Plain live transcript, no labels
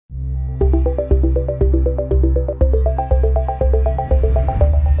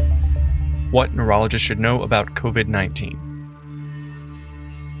What neurologists should know about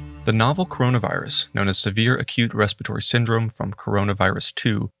COVID-19. The novel coronavirus, known as severe acute respiratory syndrome from coronavirus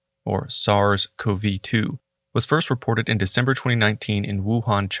 2, or SARS-CoV-2, was first reported in December 2019 in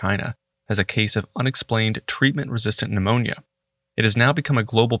Wuhan, China, as a case of unexplained treatment-resistant pneumonia. It has now become a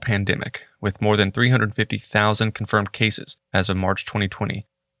global pandemic, with more than 350,000 confirmed cases as of March 2020,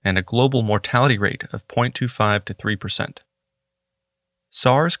 and a global mortality rate of 0.25 to 3%.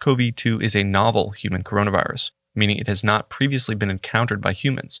 SARS-CoV-2 is a novel human coronavirus, meaning it has not previously been encountered by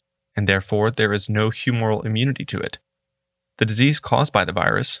humans, and therefore there is no humoral immunity to it. The disease caused by the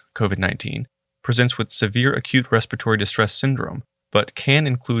virus, COVID-19, presents with severe acute respiratory distress syndrome, but can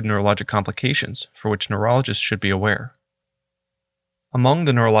include neurologic complications for which neurologists should be aware. Among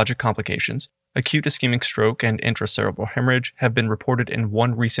the neurologic complications, acute ischemic stroke and intracerebral hemorrhage have been reported in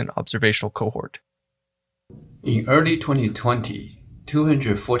one recent observational cohort. In early 2020,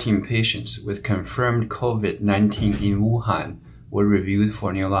 214 patients with confirmed COVID-19 in Wuhan were reviewed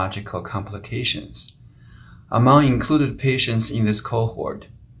for neurological complications. Among included patients in this cohort,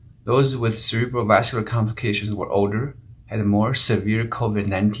 those with cerebrovascular complications were older, had more severe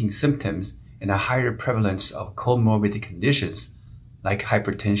COVID-19 symptoms, and a higher prevalence of comorbid conditions like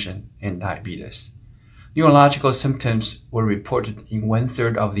hypertension and diabetes. Neurological symptoms were reported in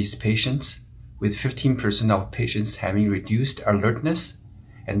 1/3 of these patients, with 15% of patients having reduced alertness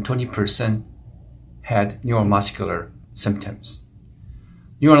and 20% had neuromuscular symptoms.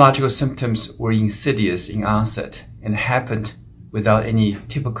 Neurological symptoms were insidious in onset and happened without any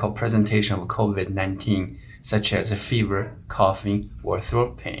typical presentation of COVID-19, such as a fever, coughing, or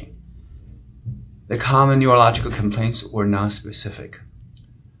throat pain. The common neurological complaints were nonspecific.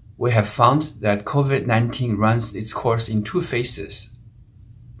 We have found that COVID-19 runs its course in two phases.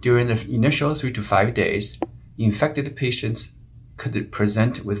 During the initial 3 to 5 days, infected patients could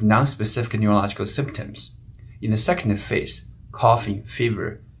present with nonspecific neurological symptoms. In the second phase, coughing,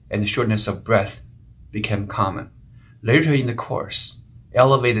 fever, and shortness of breath became common. Later in the course,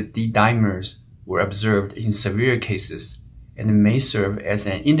 elevated D-dimers were observed in severe cases and may serve as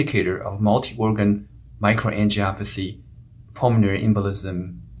an indicator of multi-organ microangiopathy, pulmonary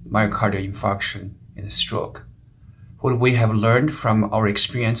embolism, myocardial infarction, and stroke. What we have learned from our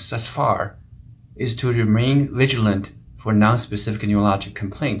experience thus far is to remain vigilant for nonspecific neurologic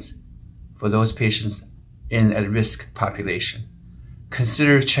complaints for those patients in a risk population.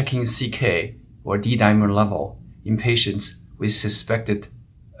 Consider checking CK or D-dimer level in patients with suspected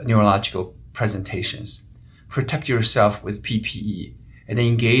neurological presentations. Protect yourself with PPE and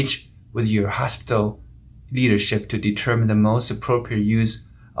engage with your hospital leadership to determine the most appropriate use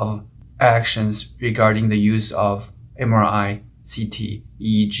of actions regarding the use of MRI, CT,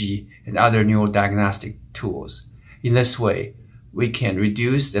 EEG, and other neurodiagnostic tools. In this way, we can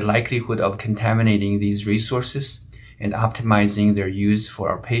reduce the likelihood of contaminating these resources and optimizing their use for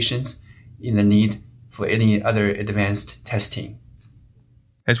our patients in the need for any other advanced testing.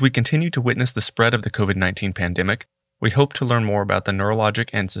 As we continue to witness the spread of the COVID-19 pandemic, we hope to learn more about the neurologic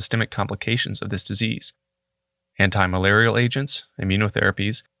and systemic complications of this disease. Anti-malarial agents,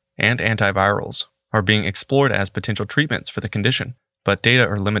 immunotherapies, and antivirals are being explored as potential treatments for the condition, but data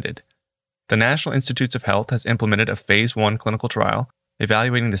are limited. The National Institutes of Health has implemented a Phase 1 clinical trial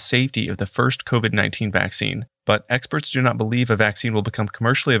evaluating the safety of the first COVID-19 vaccine, but experts do not believe a vaccine will become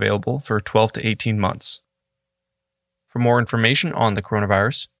commercially available for 12 to 18 months. For more information on the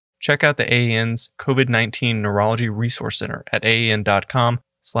coronavirus, check out the AAN's COVID-19 Neurology Resource Center at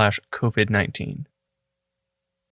aan.com/COVID-19.